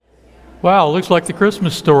Wow, looks like the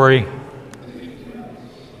Christmas story.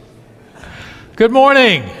 Good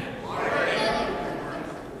morning.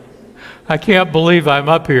 I can't believe I'm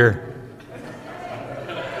up here.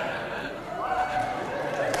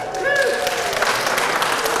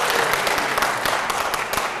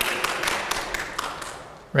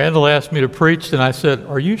 Randall asked me to preach, and I said,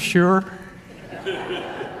 "Are you sure?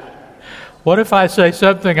 What if I say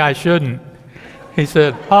something I shouldn't?" He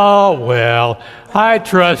said, "Oh, well, I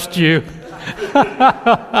trust you."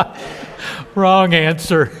 Wrong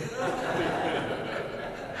answer.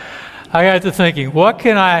 I got to thinking, what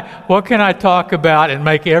can I talk about and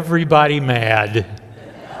make everybody mad?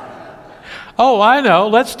 Oh, I know.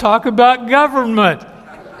 Let's talk about government.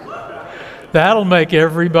 That'll make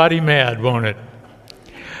everybody mad, won't it?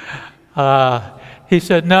 He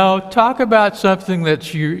said, "No, talk about something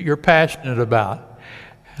that you're passionate about."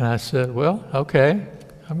 And I said, "Well, okay,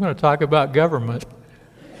 I'm going to talk about government."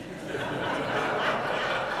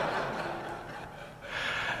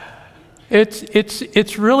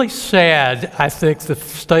 It's really sad, I think, the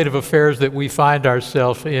state of affairs that we find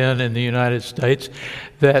ourselves in the United States,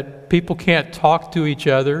 that people can't talk to each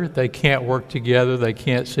other, they can't work together, they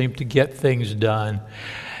can't seem to get things done.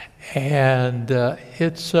 And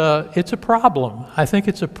it's a problem. I think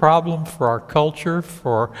it's a problem for our culture,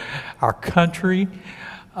 for our country,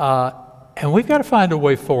 and we've got to find a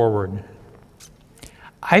way forward.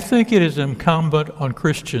 I think it is incumbent on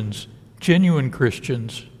Christians, genuine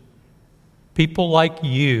Christians, people like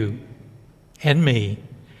you and me,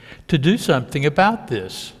 to do something about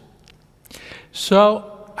this.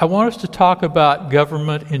 So I want us to talk about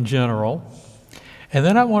government in general, and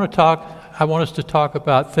then I want us to talk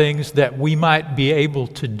about things that we might be able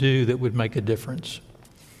to do that would make a difference.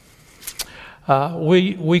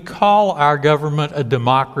 We call our government a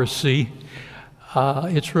democracy.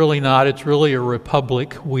 It's really not. It's really a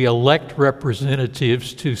republic. We elect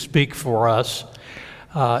representatives to speak for us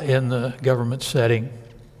in the government setting.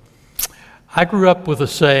 I grew up with a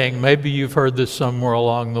saying, maybe you've heard this somewhere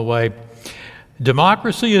along the way: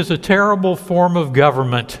 democracy is a terrible form of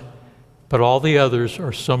government, but all the others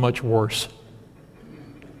are so much worse.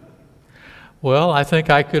 Well, I think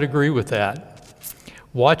I could agree with that.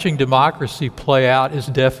 Watching democracy play out is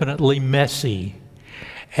definitely messy,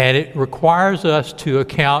 and it requires us to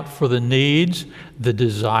account for the needs, the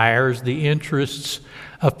desires, the interests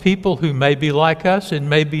of people who may be like us and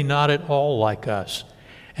maybe not at all like us.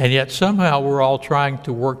 And yet somehow we're all trying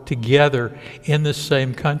to work together in the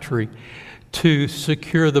same country to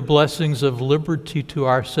secure the blessings of liberty to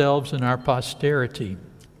ourselves and our posterity.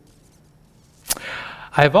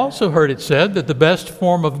 I have also heard it said that the best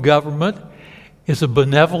form of government is a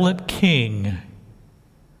benevolent king.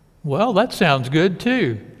 Well, that sounds good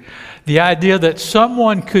too. The idea that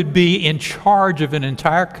someone could be in charge of an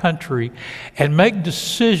entire country and make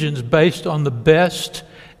decisions based on the best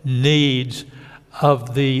needs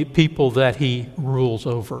of the people that he rules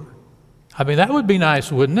over. I mean, that would be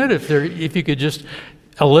nice, wouldn't it? If you could just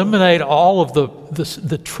eliminate all of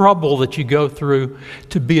the trouble that you go through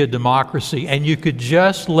to be a democracy, and you could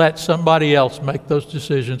just let somebody else make those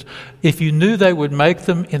decisions if you knew they would make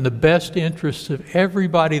them in the best interests of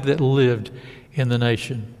everybody that lived in the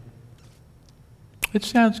nation. It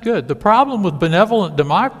sounds good. The problem with benevolent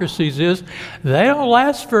democracies is they don't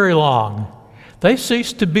last very long. They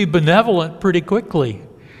cease to be benevolent pretty quickly,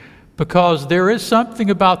 because there is something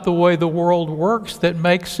about the way the world works that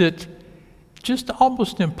makes it just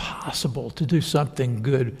almost impossible to do something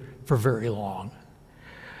good for very long.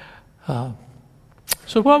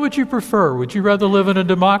 So what would you prefer? Would you rather live in a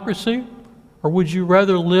democracy, or would you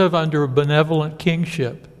rather live under a benevolent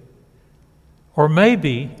kingship? Or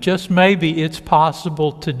maybe, just maybe, it's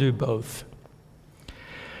possible to do both.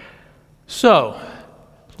 So,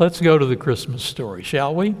 let's go to the Christmas story,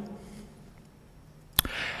 shall we?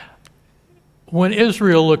 When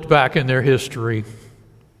Israel looked back in their history,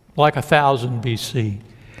 like 1000 BC,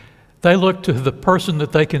 they looked to the person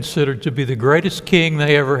that they considered to be the greatest king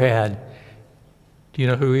they ever had. Do you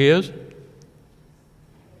know who he is?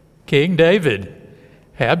 King David.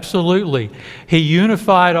 Absolutely. He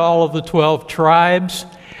unified all of the 12 tribes.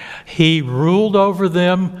 He ruled over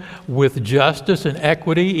them with justice and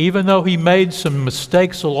equity. Even though he made some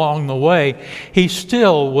mistakes along the way, he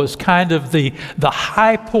still was kind of the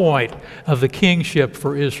high point of the kingship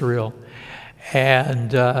for Israel.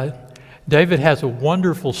 And David has a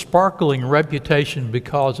wonderful, sparkling reputation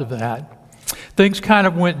because of that. Things kind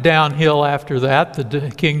of went downhill after that.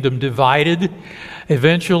 The kingdom divided.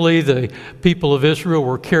 Eventually, the people of Israel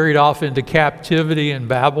were carried off into captivity in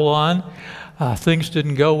Babylon. things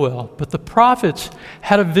didn't go well. But the prophets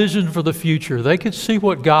had a vision for the future. They could see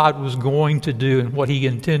what God was going to do and what He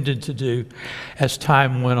intended to do as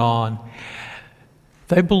time went on.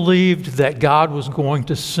 They believed that God was going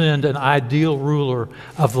to send an ideal ruler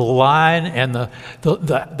of the line and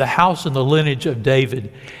the house and the lineage of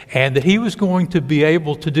David, and that he was going to be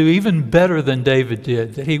able to do even better than David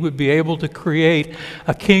did, that he would be able to create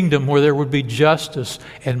a kingdom where there would be justice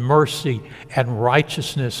and mercy and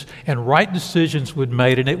righteousness, and right decisions would be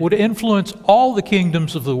made, and it would influence all the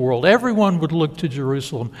kingdoms of the world. Everyone would look to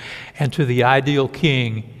Jerusalem and to the ideal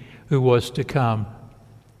king who was to come.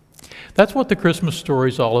 That's what the Christmas story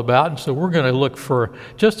is all about. And so we're going to look for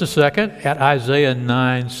just a second at Isaiah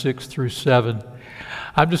 9, 6 through 7.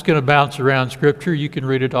 I'm just going to bounce around Scripture. You can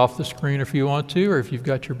read it off the screen if you want to, or if you've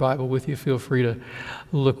got your Bible with you, feel free to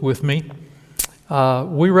look with me.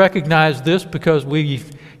 We recognize this because we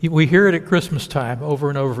hear it at Christmas time over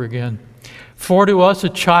and over again. For to us a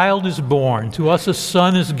child is born, to us a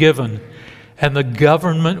son is given, and the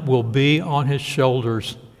government will be on his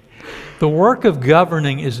shoulders. The work of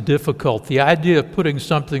governing is difficult. The idea of putting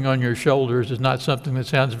something on your shoulders is not something that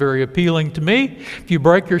sounds very appealing to me. If you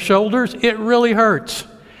break your shoulders, it really hurts.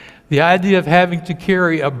 The idea of having to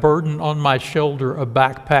carry a burden on my shoulder, a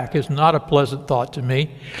backpack, is not a pleasant thought to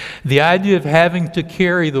me. The idea of having to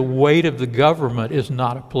carry the weight of the government is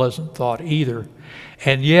not a pleasant thought either.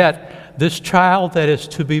 And yet, this child that is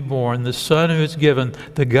to be born, the son who is given,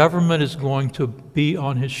 the government is going to be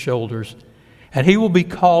on his shoulders. And he will be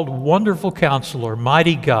called Wonderful Counselor,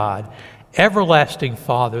 Mighty God, Everlasting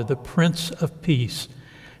Father, the Prince of Peace.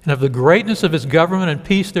 And of the greatness of his government and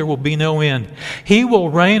peace there will be no end. He will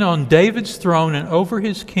reign on David's throne and over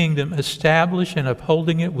his kingdom, establish and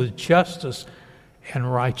upholding it with justice and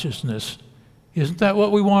righteousness. Isn't that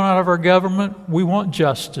what we want out of our government? We want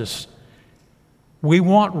justice. We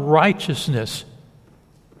want righteousness.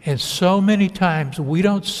 And so many times we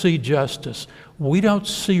don't see justice. We don't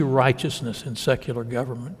see righteousness in secular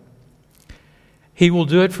government. He will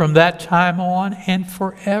do it from that time on and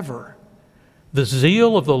forever. The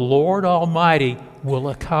zeal of the Lord Almighty will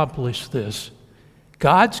accomplish this.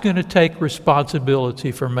 God's going to take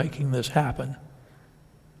responsibility for making this happen.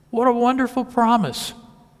 What a wonderful promise.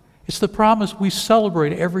 It's the promise we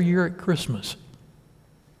celebrate every year at Christmas.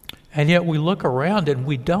 And yet we look around and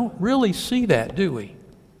we don't really see that, do we?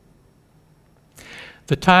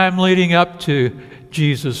 The time leading up to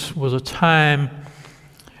Jesus was a time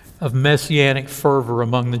of messianic fervor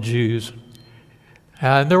among the Jews.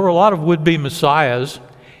 And there were a lot of would-be messiahs.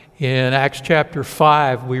 In Acts chapter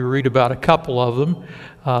 5, we read about a couple of them.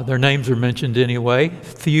 Their names are mentioned anyway.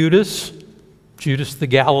 Theudas, Judas the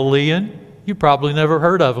Galilean. You probably never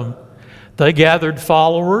heard of them. They gathered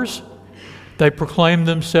followers. They proclaimed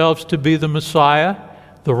themselves to be the Messiah.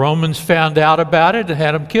 The Romans found out about it and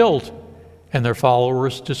had them killed, and their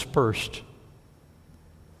followers dispersed.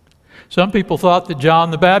 Some people thought that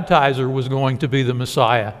John the Baptizer was going to be the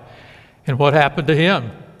Messiah. And what happened to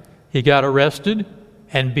him? He got arrested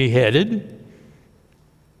and beheaded.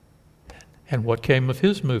 And what came of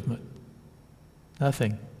his movement?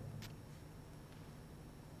 Nothing.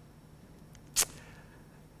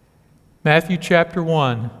 Matthew chapter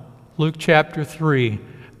 1, Luke chapter 3.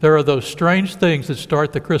 There are those strange things that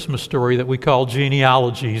start the Christmas story that we call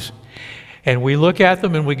genealogies. And we look at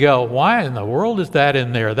them and we go, why in the world is that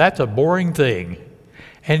in there? That's a boring thing.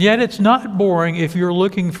 And yet it's not boring if you're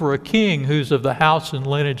looking for a king who's of the house and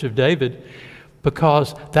lineage of David,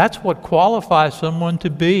 because that's what qualifies someone to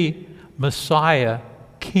be Messiah,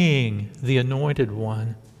 King, the Anointed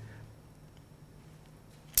One.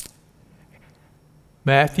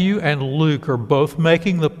 Matthew and Luke are both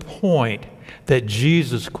making the point that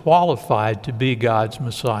Jesus qualified to be God's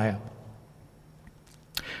Messiah.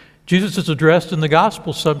 Jesus is addressed in the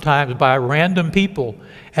Gospels sometimes by random people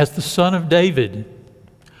as the Son of David.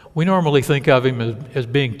 We normally think of him as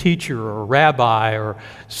being teacher or rabbi or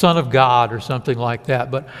Son of God or something like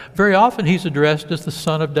that, but very often he's addressed as the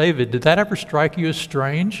Son of David. Did that ever strike you as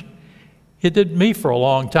strange? It did me for a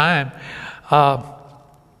long time.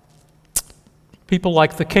 People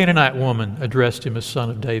like the Canaanite woman addressed him as Son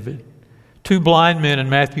of David. Two blind men in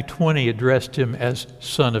Matthew 20 addressed him as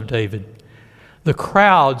Son of David. The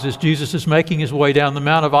crowds, as Jesus is making his way down the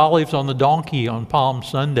Mount of Olives on the donkey on Palm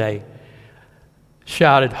Sunday,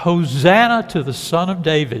 shouted, "Hosanna to the Son of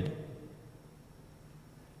David."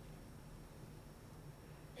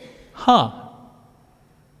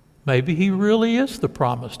 Maybe he really is the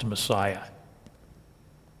promised Messiah.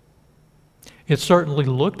 It certainly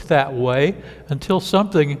looked that way until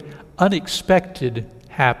something unexpected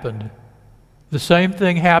happened. The same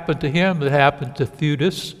thing happened to him that happened to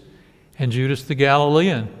Theudas and Judas the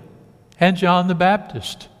Galilean and John the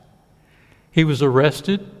Baptist. He was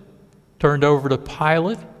arrested, turned over to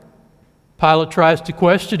Pilate. Pilate tries to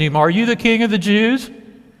question him, "Are you the king of the Jews?"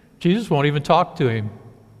 Jesus won't even talk to him.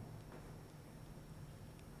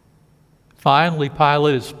 Finally,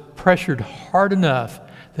 Pilate is pressured hard enough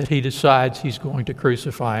that he decides he's going to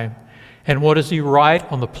crucify him. And what does he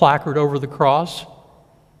write on the placard over the cross?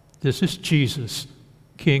 "This is Jesus,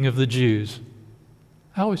 King of the Jews."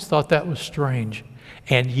 I always thought that was strange.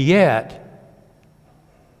 And yet,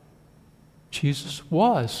 Jesus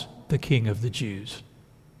was the King of the Jews.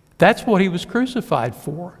 That's what he was crucified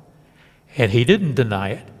for. And he didn't deny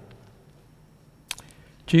it.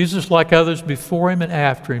 Jesus, like others before him and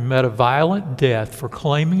after him, met a violent death for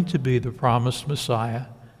claiming to be the promised Messiah.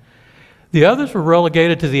 The others were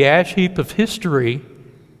relegated to the ash heap of history,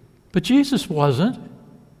 but Jesus wasn't.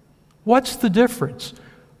 What's the difference?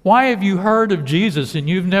 Why have you heard of Jesus and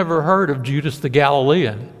you've never heard of Judas the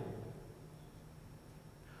Galilean?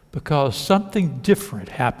 Because something different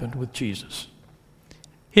happened with Jesus.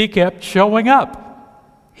 He kept showing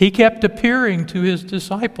up. He kept appearing to his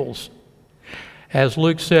disciples. As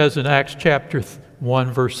Luke says in Acts chapter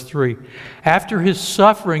 1, verse 3, after his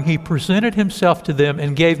suffering, he presented himself to them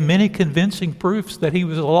and gave many convincing proofs that he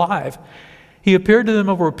was alive. He appeared to them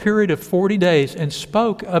over a period of 40 days and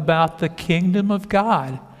spoke about the kingdom of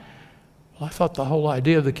God. Well, I thought the whole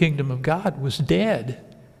idea of the kingdom of God was dead.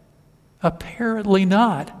 Apparently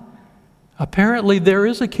not. Apparently there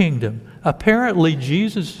is a kingdom. Apparently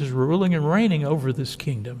Jesus is ruling and reigning over this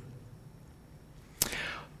kingdom.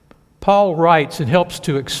 Paul writes and helps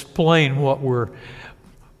to explain what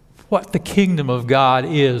the kingdom of God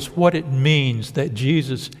is, what it means that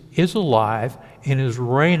Jesus is alive and is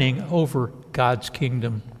reigning over God's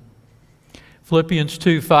kingdom. Philippians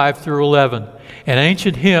 2, 5 through 11, an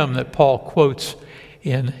ancient hymn that Paul quotes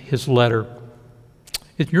in his letter.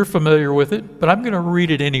 You're familiar with it, but I'm going to read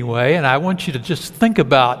it anyway, and I want you to just think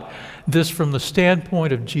about this from the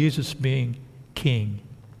standpoint of Jesus being king.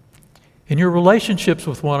 In your relationships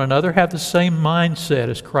with one another, have the same mindset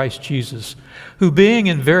as Christ Jesus, who being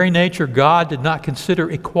in very nature God did not consider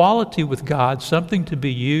equality with God something to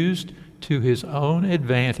be used to his own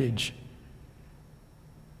advantage.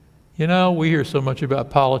 You know, we hear so much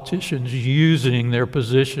about politicians using their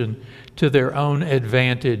position to their own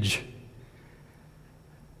advantage.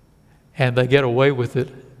 And they get away with it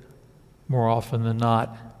more often than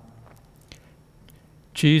not.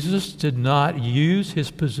 Jesus did not use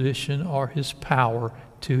his position or his power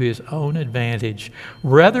to his own advantage.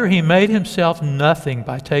 Rather, he made himself nothing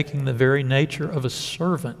by taking the very nature of a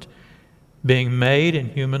servant, being made in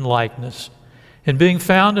human likeness. And being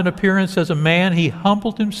found in appearance as a man, he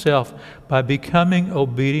humbled himself by becoming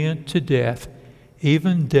obedient to death,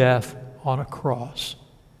 even death on a cross.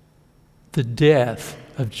 The death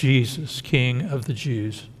of Jesus, King of the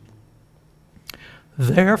Jews.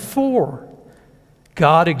 Therefore,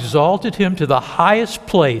 God exalted him to the highest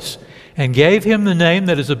place and gave him the name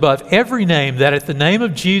that is above every name, that at the name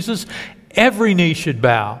of Jesus every knee should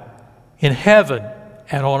bow, in heaven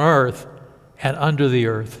and on earth and under the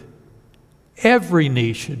earth. Every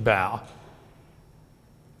knee should bow.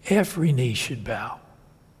 Every knee should bow.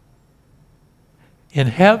 In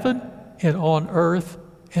heaven and on earth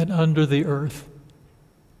and under the earth.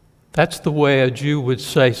 That's the way a Jew would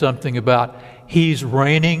say something about he's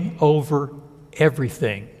reigning over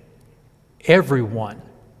everything, everyone,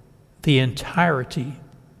 the entirety.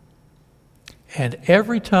 And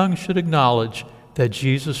every tongue should acknowledge that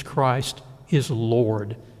Jesus Christ is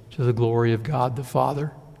Lord, to the glory of God the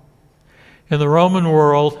Father. In the Roman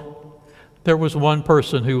world, there was one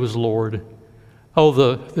person who was Lord. Oh,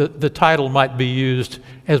 the title might be used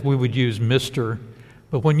as we would use Mr.,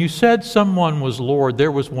 but when you said someone was Lord,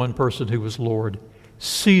 there was one person who was Lord.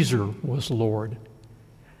 Caesar was Lord.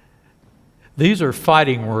 These are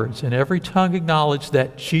fighting words, and every tongue acknowledges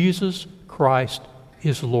that Jesus Christ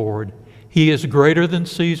is Lord. He is greater than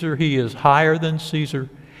Caesar. He is higher than Caesar.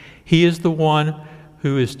 He is the one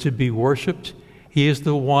who is to be worshiped. He is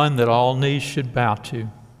the one that all knees should bow to.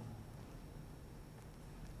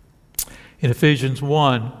 In Ephesians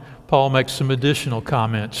 1, Paul makes some additional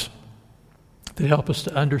comments that help us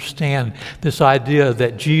to understand this idea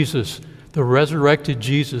that Jesus, the resurrected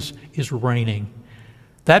Jesus, is reigning.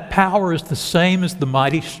 That power is the same as the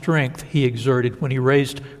mighty strength he exerted when he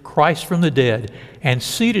raised Christ from the dead and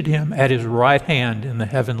seated him at his right hand in the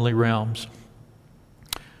heavenly realms.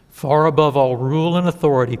 Far above all rule and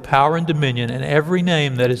authority, power and dominion, and every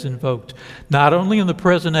name that is invoked, not only in the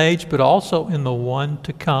present age, but also in the one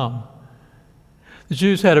to come. The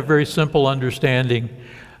Jews had a very simple understanding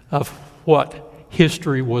of what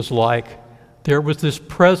history was like. There was this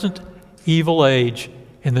present evil age,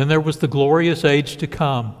 and then there was the glorious age to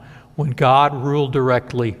come when God ruled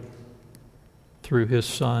directly through His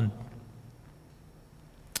Son.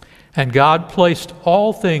 And God placed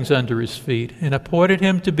all things under His feet and appointed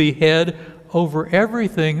Him to be head over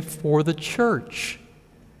everything for the church.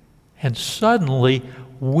 And suddenly,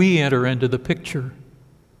 we enter into the picture.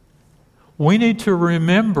 We need to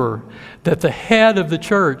remember that the head of the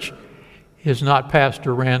church is not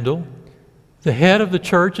Pastor Randall. The head of the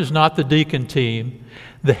church is not the deacon team.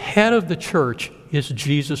 The head of the church is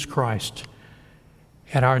Jesus Christ.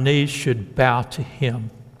 And our knees should bow to Him.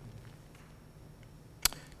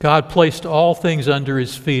 God placed all things under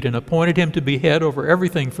His feet and appointed Him to be head over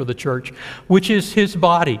everything for the church, which is His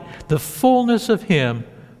body, the fullness of Him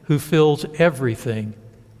who fills everything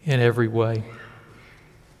in every way.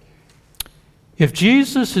 If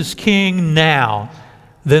Jesus is king now,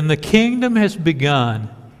 then the kingdom has begun,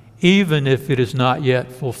 even if it is not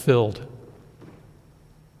yet fulfilled.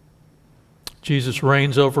 Jesus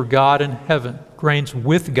reigns over God in heaven, reigns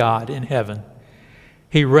with God in heaven.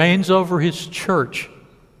 He reigns over His church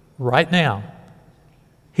right now.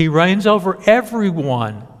 He reigns over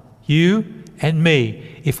everyone, you and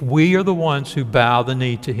me, if we are the ones who bow the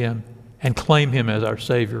knee to Him and claim Him as our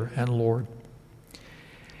Savior and Lord.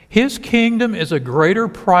 His kingdom is a greater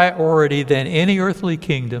priority than any earthly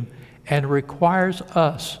kingdom and requires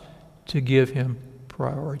us to give Him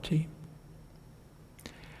priority.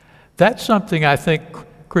 That's something I think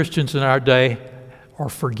Christians in our day are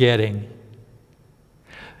forgetting.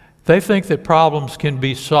 They think that problems can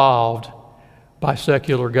be solved by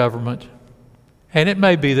secular government. And it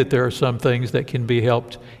may be that there are some things that can be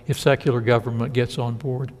helped if secular government gets on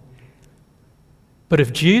board. But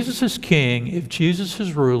if Jesus is king, if Jesus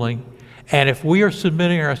is ruling, and if we are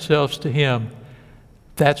submitting ourselves to Him,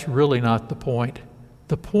 that's really not the point.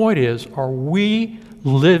 The point is, are we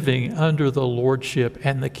living under the lordship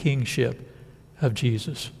and the kingship of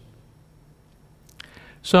Jesus?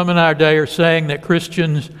 Some in our day are saying that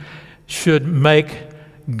Christians should make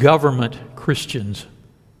government Christians.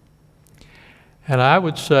 And I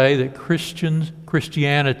would say that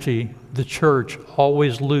Christianity, the church,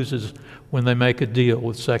 always loses when they make a deal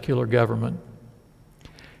with secular government.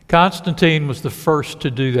 Constantine was the first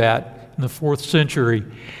to do that in the 4th century.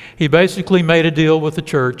 He basically made a deal with the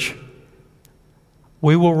church.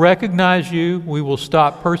 We will recognize you. We will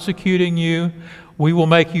stop persecuting you. We will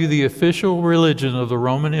make you the official religion of the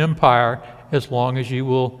Roman Empire as long as you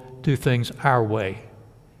will do things our way.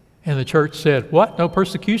 And the church said, "What? No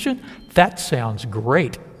persecution? That sounds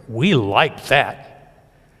great. We like that."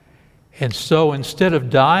 And so instead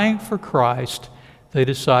of dying for Christ, they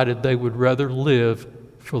decided they would rather live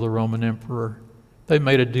for the Roman emperor. They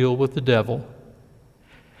made a deal with the devil.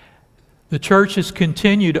 The church has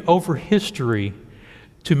continued over history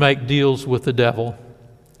to make deals with the devil.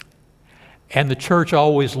 And the church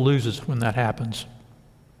always loses when that happens.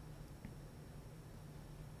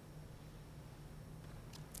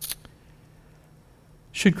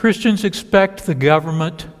 Should Christians expect the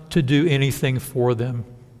government to do anything for them?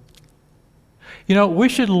 You know, we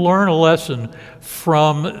should learn a lesson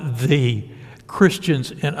from the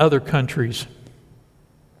Christians in other countries.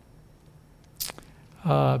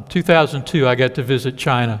 2002, I got to visit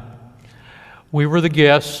China. We were the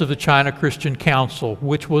guests of the China Christian Council,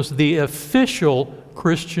 which was the official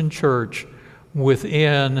Christian church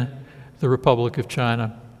within the Republic of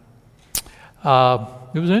China.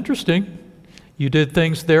 It was interesting. You did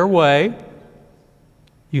things their way.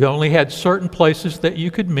 You only had certain places that you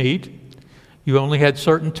could meet. You only had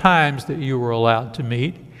certain times that you were allowed to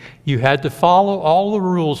meet. You had to follow all the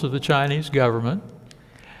rules of the Chinese government.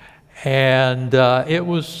 And it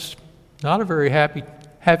was not a very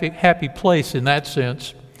happy place in that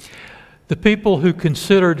sense. The people who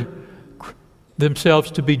considered themselves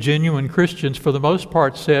to be genuine Christians, for the most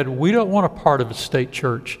part, said, "We don't want a part of a state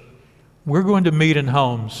church. We're going to meet in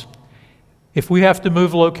homes. If we have to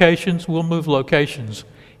move locations, we'll move locations.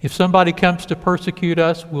 If somebody comes to persecute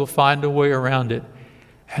us, we'll find a way around it."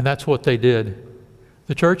 And that's what they did.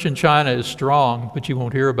 The church in China is strong, but you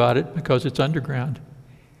won't hear about it because it's underground.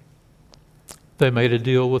 They made a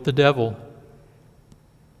deal with the devil.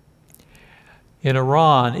 In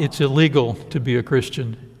Iran, it's illegal to be a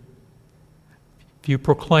Christian. If you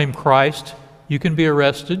proclaim Christ, you can be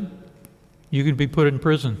arrested, you can be put in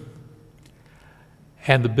prison.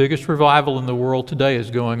 And the biggest revival in the world today is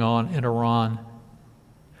going on in Iran.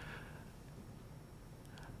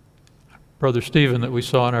 Brother Stephen, that we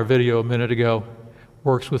saw in our video a minute ago,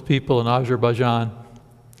 works with people in Azerbaijan.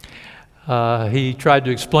 He tried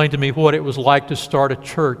to explain to me what it was like to start a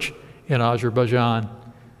church in Azerbaijan.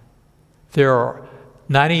 There are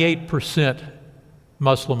 98%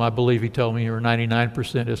 Muslim, I believe he told me, or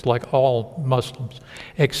 99%. It's like all Muslims,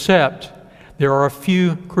 except there are a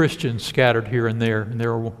few Christians scattered here and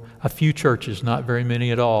there are a few churches, not very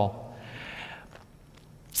many at all.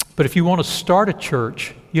 But if you want to start a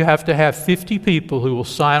church, you have to have 50 people who will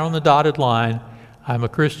sign on the dotted line, I'm a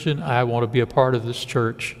Christian, I want to be a part of this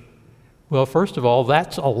church. Well, first of all,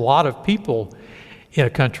 that's a lot of people in a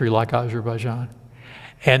country like Azerbaijan.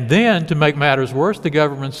 And then, to make matters worse, the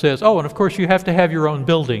government says, oh, and of course you have to have your own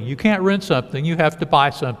building. You can't rent something, you have to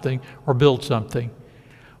buy something or build something.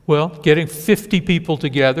 Well, getting 50 people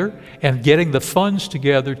together and getting the funds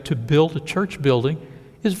together to build a church building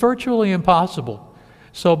is virtually impossible.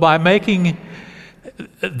 So by making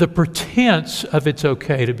the pretense of it's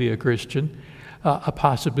okay to be a Christian a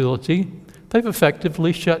possibility, they've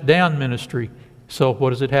effectively shut down ministry. So what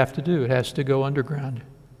does it have to do? It has to go underground.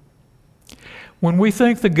 When we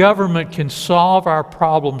think the government can solve our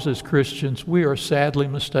problems as Christians, we are sadly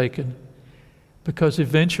mistaken, because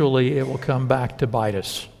eventually it will come back to bite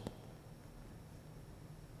us.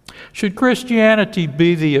 Should Christianity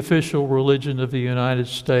be the official religion of the United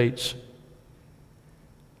States?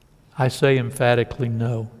 I say emphatically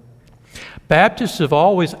no. Baptists have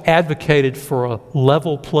always advocated for a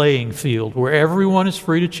level playing field where everyone is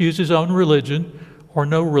free to choose his own religion or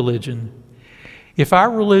no religion. If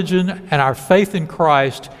our religion and our faith in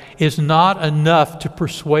Christ is not enough to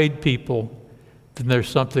persuade people, then there's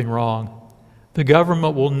something wrong. The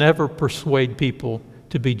government will never persuade people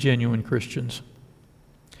to be genuine Christians.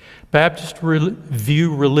 Baptists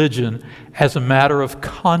view religion as a matter of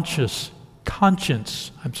conscience.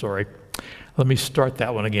 Let me start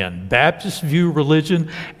that one again. Baptists view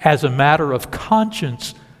religion as a matter of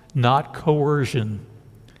conscience, not coercion.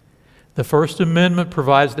 The First Amendment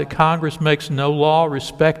provides that Congress makes no law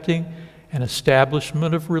respecting an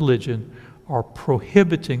establishment of religion or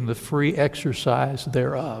prohibiting the free exercise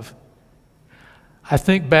thereof. I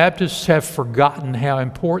think Baptists have forgotten how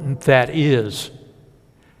important that is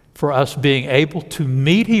for us being able to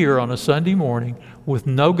meet here on a Sunday morning with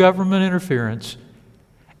no government interference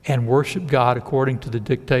and worship God according to the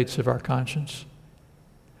dictates of our conscience.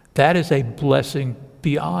 That is a blessing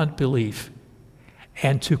beyond belief.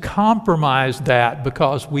 And to compromise that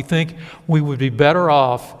because we think we would be better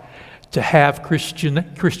off to have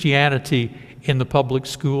Christianity in the public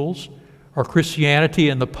schools or Christianity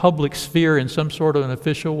in the public sphere in some sort of an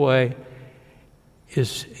official way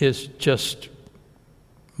is just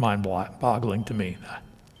mind-boggling to me.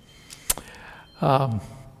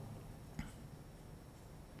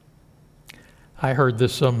 I heard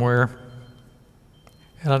this somewhere,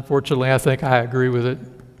 and unfortunately I think I agree with it.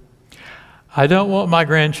 I don't want my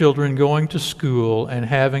grandchildren going to school and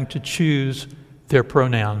having to choose their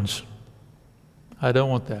pronouns. I don't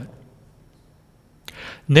want that.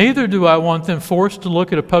 Neither do I want them forced to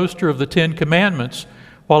look at a poster of the Ten Commandments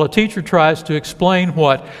while a teacher tries to explain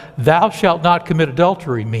what "thou shalt not commit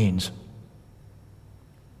adultery" means.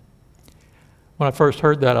 When I first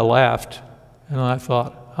heard that, I laughed, and I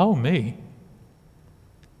thought, oh, me.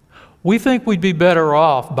 We think we'd be better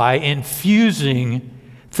off by infusing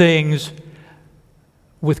things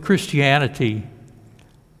with Christianity,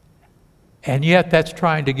 and yet that's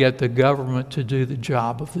trying to get the government to do the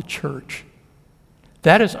job of the church.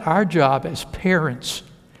 That is our job as parents,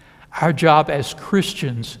 our job as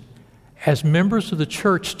Christians, as members of the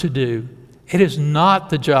church to do. It is not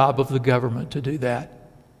the job of the government to do that.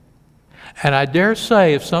 And I dare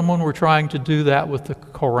say if someone were trying to do that with the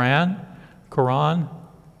Quran,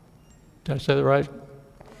 did I say that right?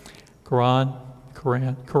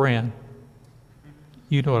 Quran.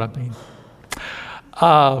 You know what I mean.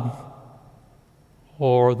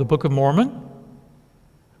 Or the Book of Mormon,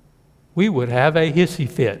 we would have a hissy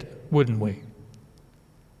fit, wouldn't we?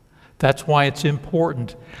 That's why it's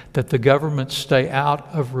important that the government stay out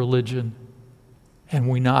of religion and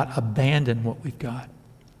we not abandon what we've got.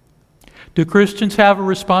 Do Christians have a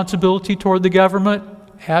responsibility toward the government?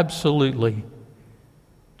 Absolutely.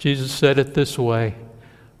 Jesus said it this way,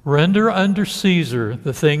 "Render unto Caesar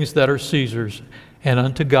the things that are Caesar's, and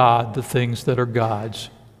unto God the things that are God's."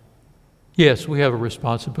 Yes, we have a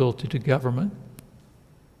responsibility to government.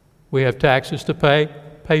 We have taxes to pay.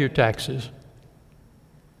 Pay your taxes.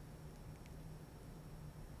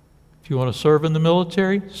 If you want to serve in the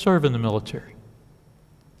military, serve in the military.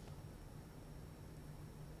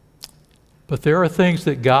 But there are things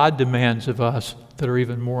that God demands of us that are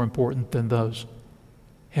even more important than those.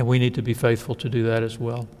 And we need to be faithful to do that as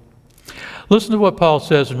well. Listen to what Paul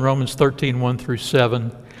says in Romans 13, 1 through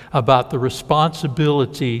 7 about the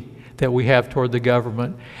responsibility that we have toward the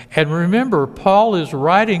government. And remember, Paul is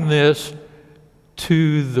writing this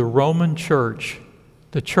to the Roman church,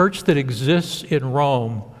 the church that exists in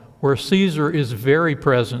Rome, where Caesar is very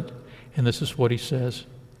present. And this is what he says.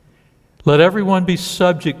 Let everyone be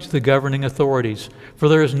subject to the governing authorities, for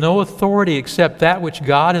there is no authority except that which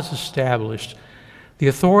God has established. The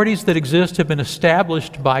authorities that exist have been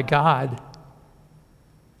established by God.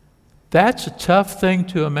 That's a tough thing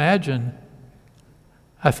to imagine.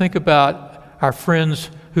 I think about our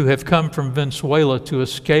friends who have come from Venezuela to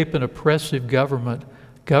escape an oppressive government.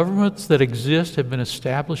 Governments that exist have been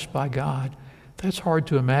established by God. That's hard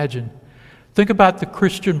to imagine. Think about the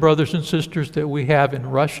Christian brothers and sisters that we have in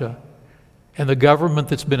Russia and the government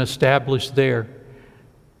that's been established there.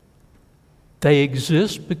 They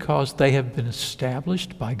exist because they have been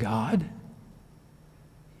established by God?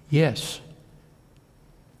 Yes.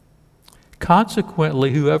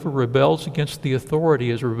 Consequently, whoever rebels against the authority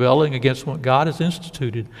is rebelling against what God has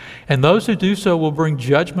instituted, and those who do so will bring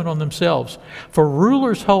judgment on themselves. For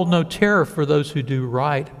rulers hold no terror for those who do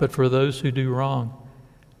right, but for those who do wrong.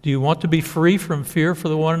 Do you want to be free from fear for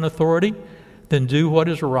the one in authority? Then do what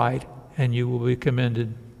is right, and you will be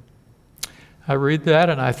commended. I read that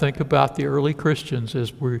and I think about the early Christians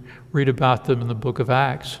as we read about them in the book of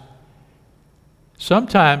Acts.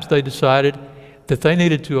 Sometimes they decided that they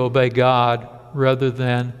needed to obey God rather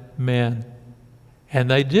than men.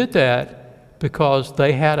 And they did that because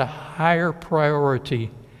they had a higher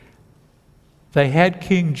priority. They had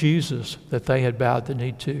King Jesus that they had bowed the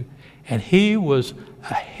knee to, and he was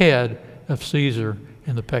ahead of Caesar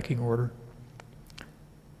in the pecking order.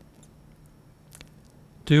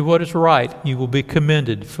 Do what is right, you will be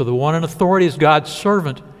commended, for the one in authority is God's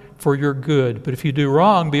servant for your good. But if you do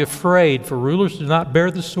wrong, be afraid, for rulers do not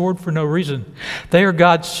bear the sword for no reason. They are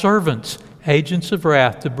God's servants, agents of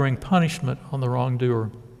wrath to bring punishment on the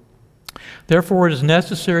wrongdoer. Therefore, it is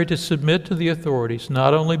necessary to submit to the authorities,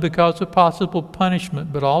 not only because of possible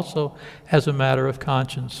punishment, but also as a matter of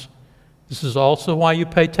conscience. This is also why you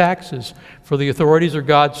pay taxes, for the authorities are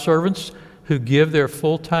God's servants who give their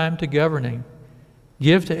full time to governing.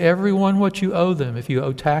 Give to everyone what you owe them. If you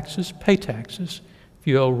owe taxes, pay taxes. If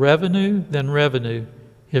you owe revenue, then revenue.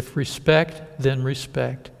 If respect, then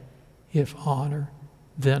respect. If honor,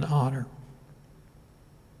 then honor.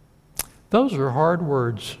 Those are hard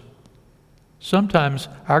words. Sometimes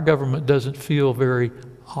our government doesn't feel very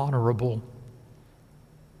honorable.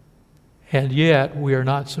 And yet we are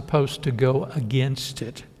not supposed to go against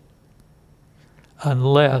it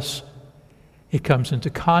unless it comes into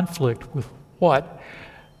conflict with what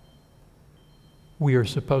we are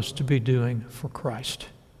supposed to be doing for Christ.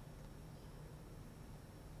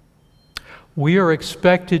 We are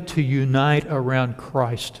expected to unite around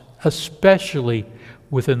Christ, especially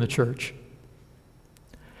within the church.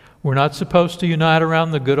 We're not supposed to unite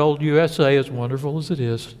around the good old USA, as wonderful as it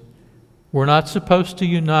is. We're not supposed to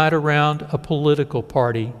unite around a political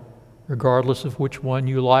party, regardless of which one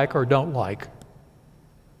you like or don't like.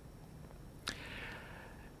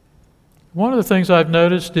 One of the things I've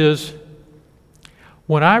noticed is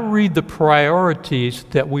when I read the priorities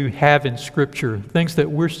that we have in Scripture, things that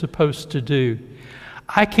we're supposed to do,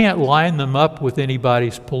 I can't line them up with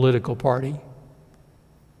anybody's political party.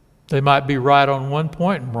 They might be right on one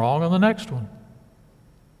point and wrong on the next one.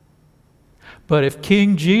 But if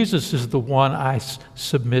King Jesus is the one I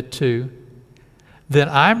submit to, then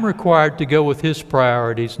I'm required to go with his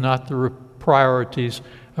priorities, not the priorities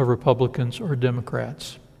of Republicans or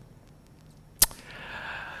Democrats.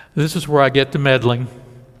 This is where I get to meddling.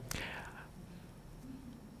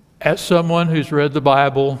 As someone who's read the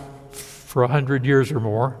Bible for 100 years or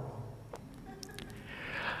more,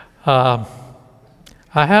 I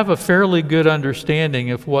have a fairly good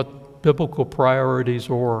understanding of what biblical priorities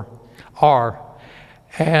are.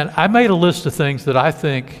 And I made a list of things that I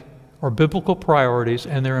think are biblical priorities,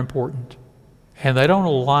 and they're important. And they don't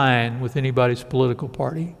align with anybody's political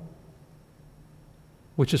party,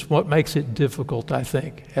 which is what makes it difficult, I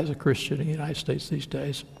think, as a Christian in the United States these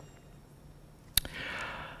days.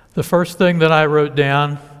 The first thing that I wrote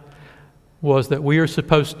down was that we are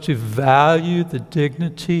supposed to value the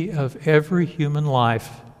dignity of every human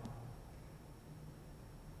life.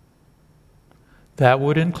 That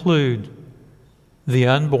would include the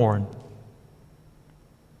unborn.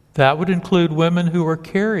 That would include women who are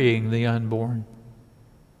carrying the unborn.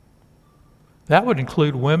 That would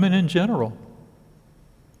include women in general.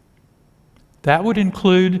 That would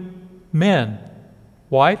include men,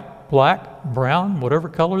 white, black, brown, whatever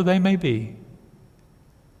color they may be.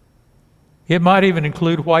 It might even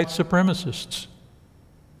include white supremacists,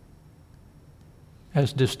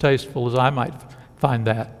 as distasteful as I might find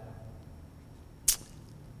that.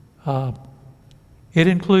 It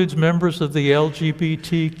includes members of the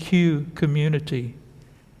LGBTQ community.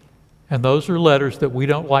 And those are letters that we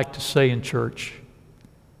don't like to say in church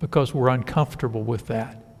because we're uncomfortable with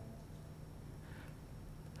that.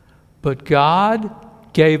 But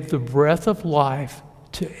God gave the breath of life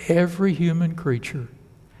to every human creature,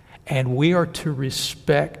 and we are to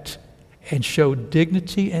respect and show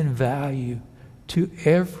dignity and value to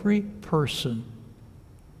every person,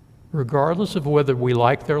 regardless of whether we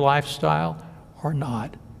like their lifestyle or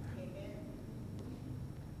not.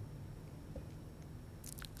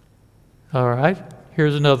 All right,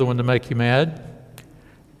 here's another one to make you mad.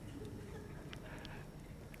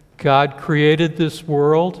 God created this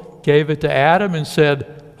world, gave it to Adam, and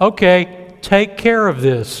said, okay, take care of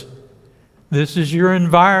this. This is your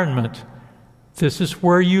environment. This is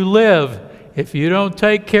where you live. If you don't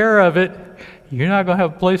take care of it, you're not going to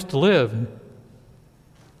have a place to live.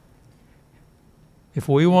 If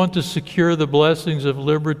we want to secure the blessings of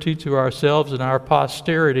liberty to ourselves and our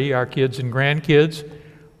posterity, our kids and grandkids,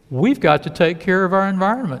 we've got to take care of our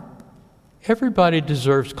environment. Everybody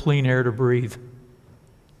deserves clean air to breathe.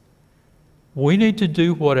 We need to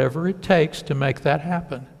do whatever it takes to make that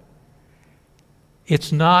happen.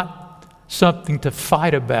 It's not something to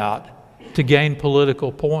fight about to gain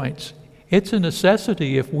political points. It's a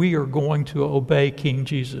necessity if we are going to obey King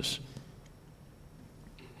Jesus.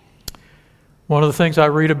 One of the things I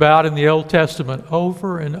read about in the Old Testament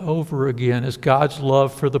over and over again is God's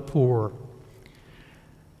love for the poor.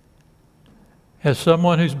 As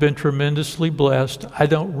someone who's been tremendously blessed, I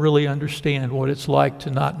don't really understand what it's like to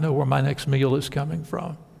not know where my next meal is coming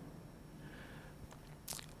from.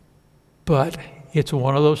 But it's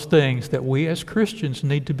one of those things that we as Christians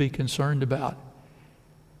need to be concerned about.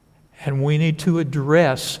 And we need to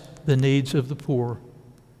address the needs of the poor,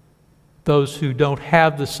 those who don't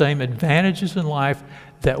have the same advantages in life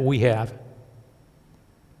that we have.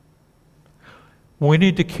 We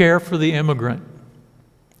need to care for the immigrant.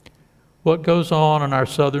 What goes on our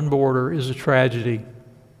southern border is a tragedy.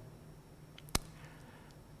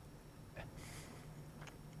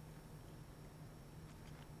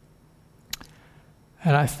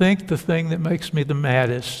 And I think the thing that makes me the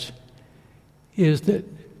maddest is that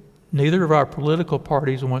neither of our political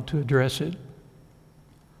parties want to address it.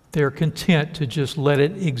 They're content to just let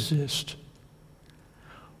it exist.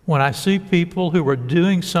 When I see people who are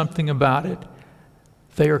doing something about it,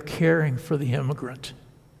 they are caring for the immigrant.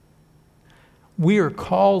 We are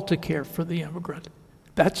called to care for the immigrant.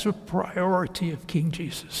 That's a priority of King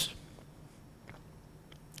Jesus.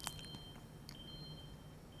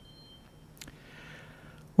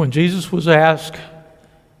 When Jesus was asked,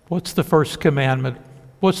 what's the first commandment?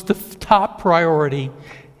 What's the top priority?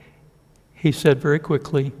 He said very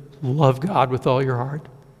quickly, love God with all your heart.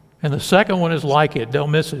 And the second one is like it. Don't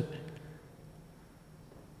miss it.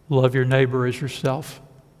 Love your neighbor as yourself.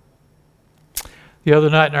 The other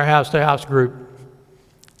night in our house-to-house group,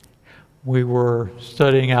 we were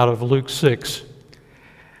studying out of Luke 6.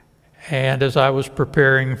 And as I was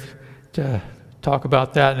preparing to talk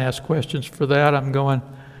about that and ask questions for that, I'm going,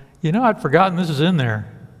 I'd forgotten this is in there.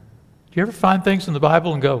 Do you ever find things in the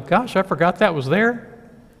Bible and go, gosh, I forgot that was there?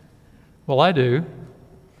 Well, I do.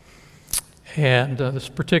 And this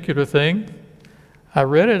particular thing, I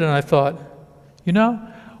read it and I thought,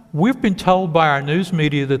 we've been told by our news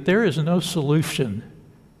media that there is no solution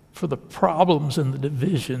for the problems and the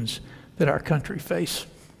divisions that our country face.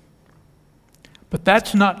 But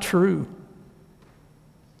that's not true.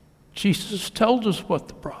 Jesus told us what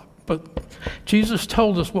the problem, but Jesus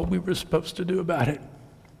told us what we were supposed to do about it.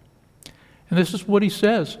 And this is what he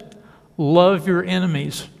says: love your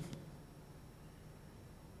enemies.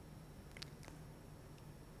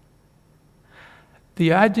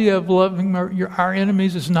 The idea of loving our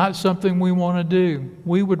enemies is not something we want to do.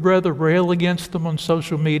 We would rather rail against them on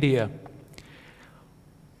social media.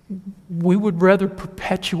 We would rather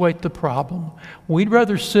perpetuate the problem. We'd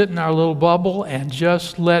rather sit in our little bubble and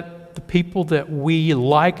just let the people that we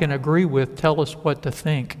like and agree with tell us what to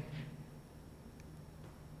think.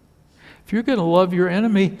 If you're going to love your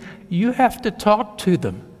enemy, you have to talk to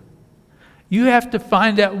them. You have to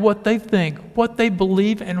find out what they think, what they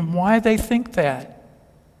believe, and why they think that.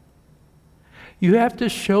 You have to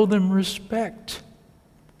show them respect.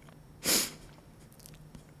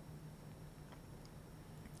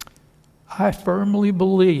 I firmly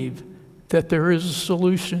believe that there is a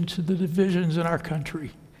solution to the divisions in our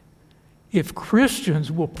country. If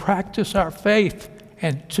Christians will practice our faith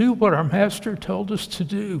and do what our Master told us to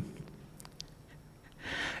do,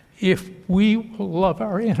 if we will love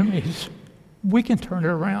our enemies, we can turn it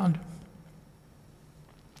around.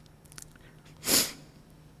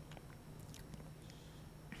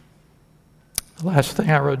 The last thing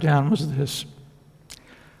I wrote down was this.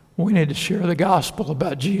 We need to share the gospel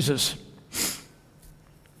about Jesus.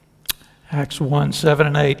 Acts 1, 7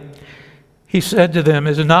 and 8. He said to them,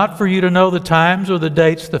 "Is it not for you to know the times or the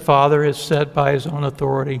dates the Father has set by his own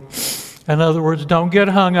authority?" In other words, don't get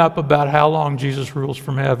hung up about how long Jesus rules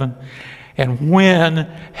from heaven and when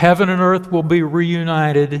heaven and earth will be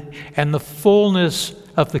reunited and the fullness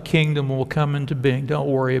of the kingdom will come into being. Don't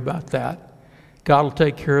worry about that. God will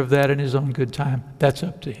take care of that in his own good time. That's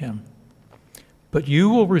up to him. But you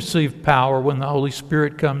will receive power when the Holy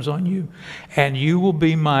Spirit comes on you, and you will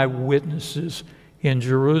be my witnesses in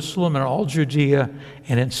Jerusalem and all Judea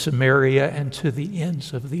and in Samaria and to the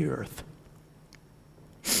ends of the earth.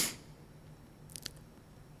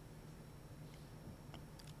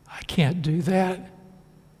 I can't do that.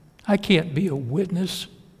 I can't be a witness.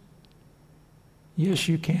 Yes,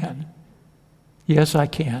 you can. Yes, I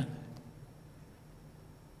can.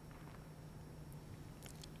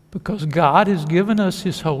 Because God has given us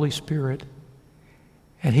his Holy Spirit,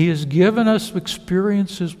 and he has given us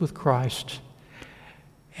experiences with Christ,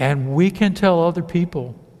 and we can tell other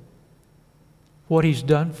people what he's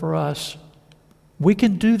done for us. We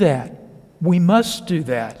can do that. We must do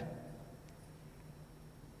that.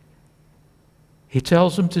 He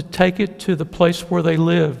tells them to take it to the place where they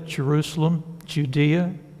live, Jerusalem,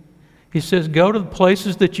 Judea. He says, go to the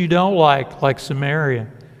places that you don't like Samaria.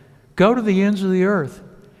 Go to the ends of the earth.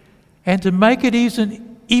 And to make it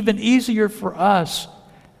even easier for us,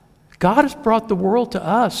 God has brought the world to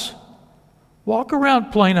us. Walk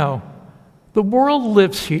around Plano. The world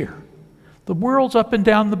lives here. The world's up and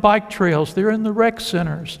down the bike trails. They're in the rec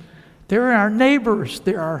centers. They're our neighbors.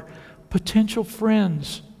 They're our potential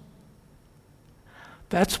friends.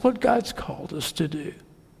 That's what God's called us to do.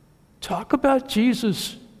 Talk about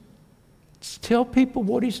Jesus. Tell people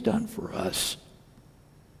what he's done for us.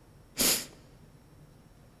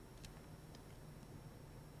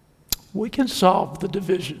 We can solve the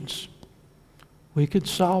divisions. We can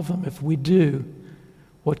solve them if we do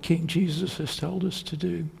what King Jesus has told us to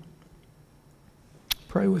do.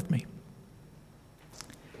 Pray with me.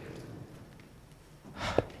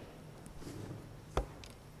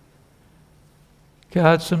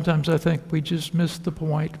 God, sometimes I think we just miss the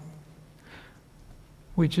point.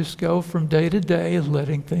 We just go from day to day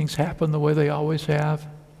letting things happen the way they always have.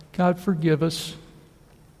 God, forgive us.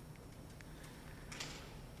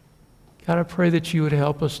 God, I pray that you would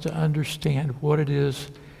help us to understand what it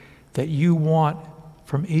is that you want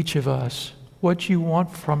from each of us, what you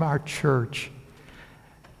want from our church,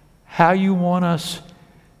 how you want us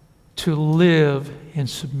to live in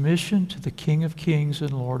submission to the King of Kings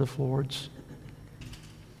and Lord of Lords.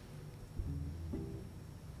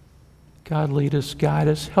 God, lead us, guide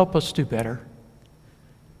us, help us do better.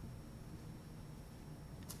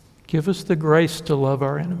 Give us the grace to love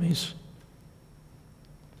our enemies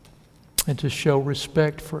and to show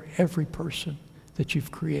respect for every person that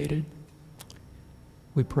you've created.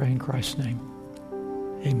 We pray in Christ's name.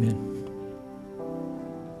 Amen.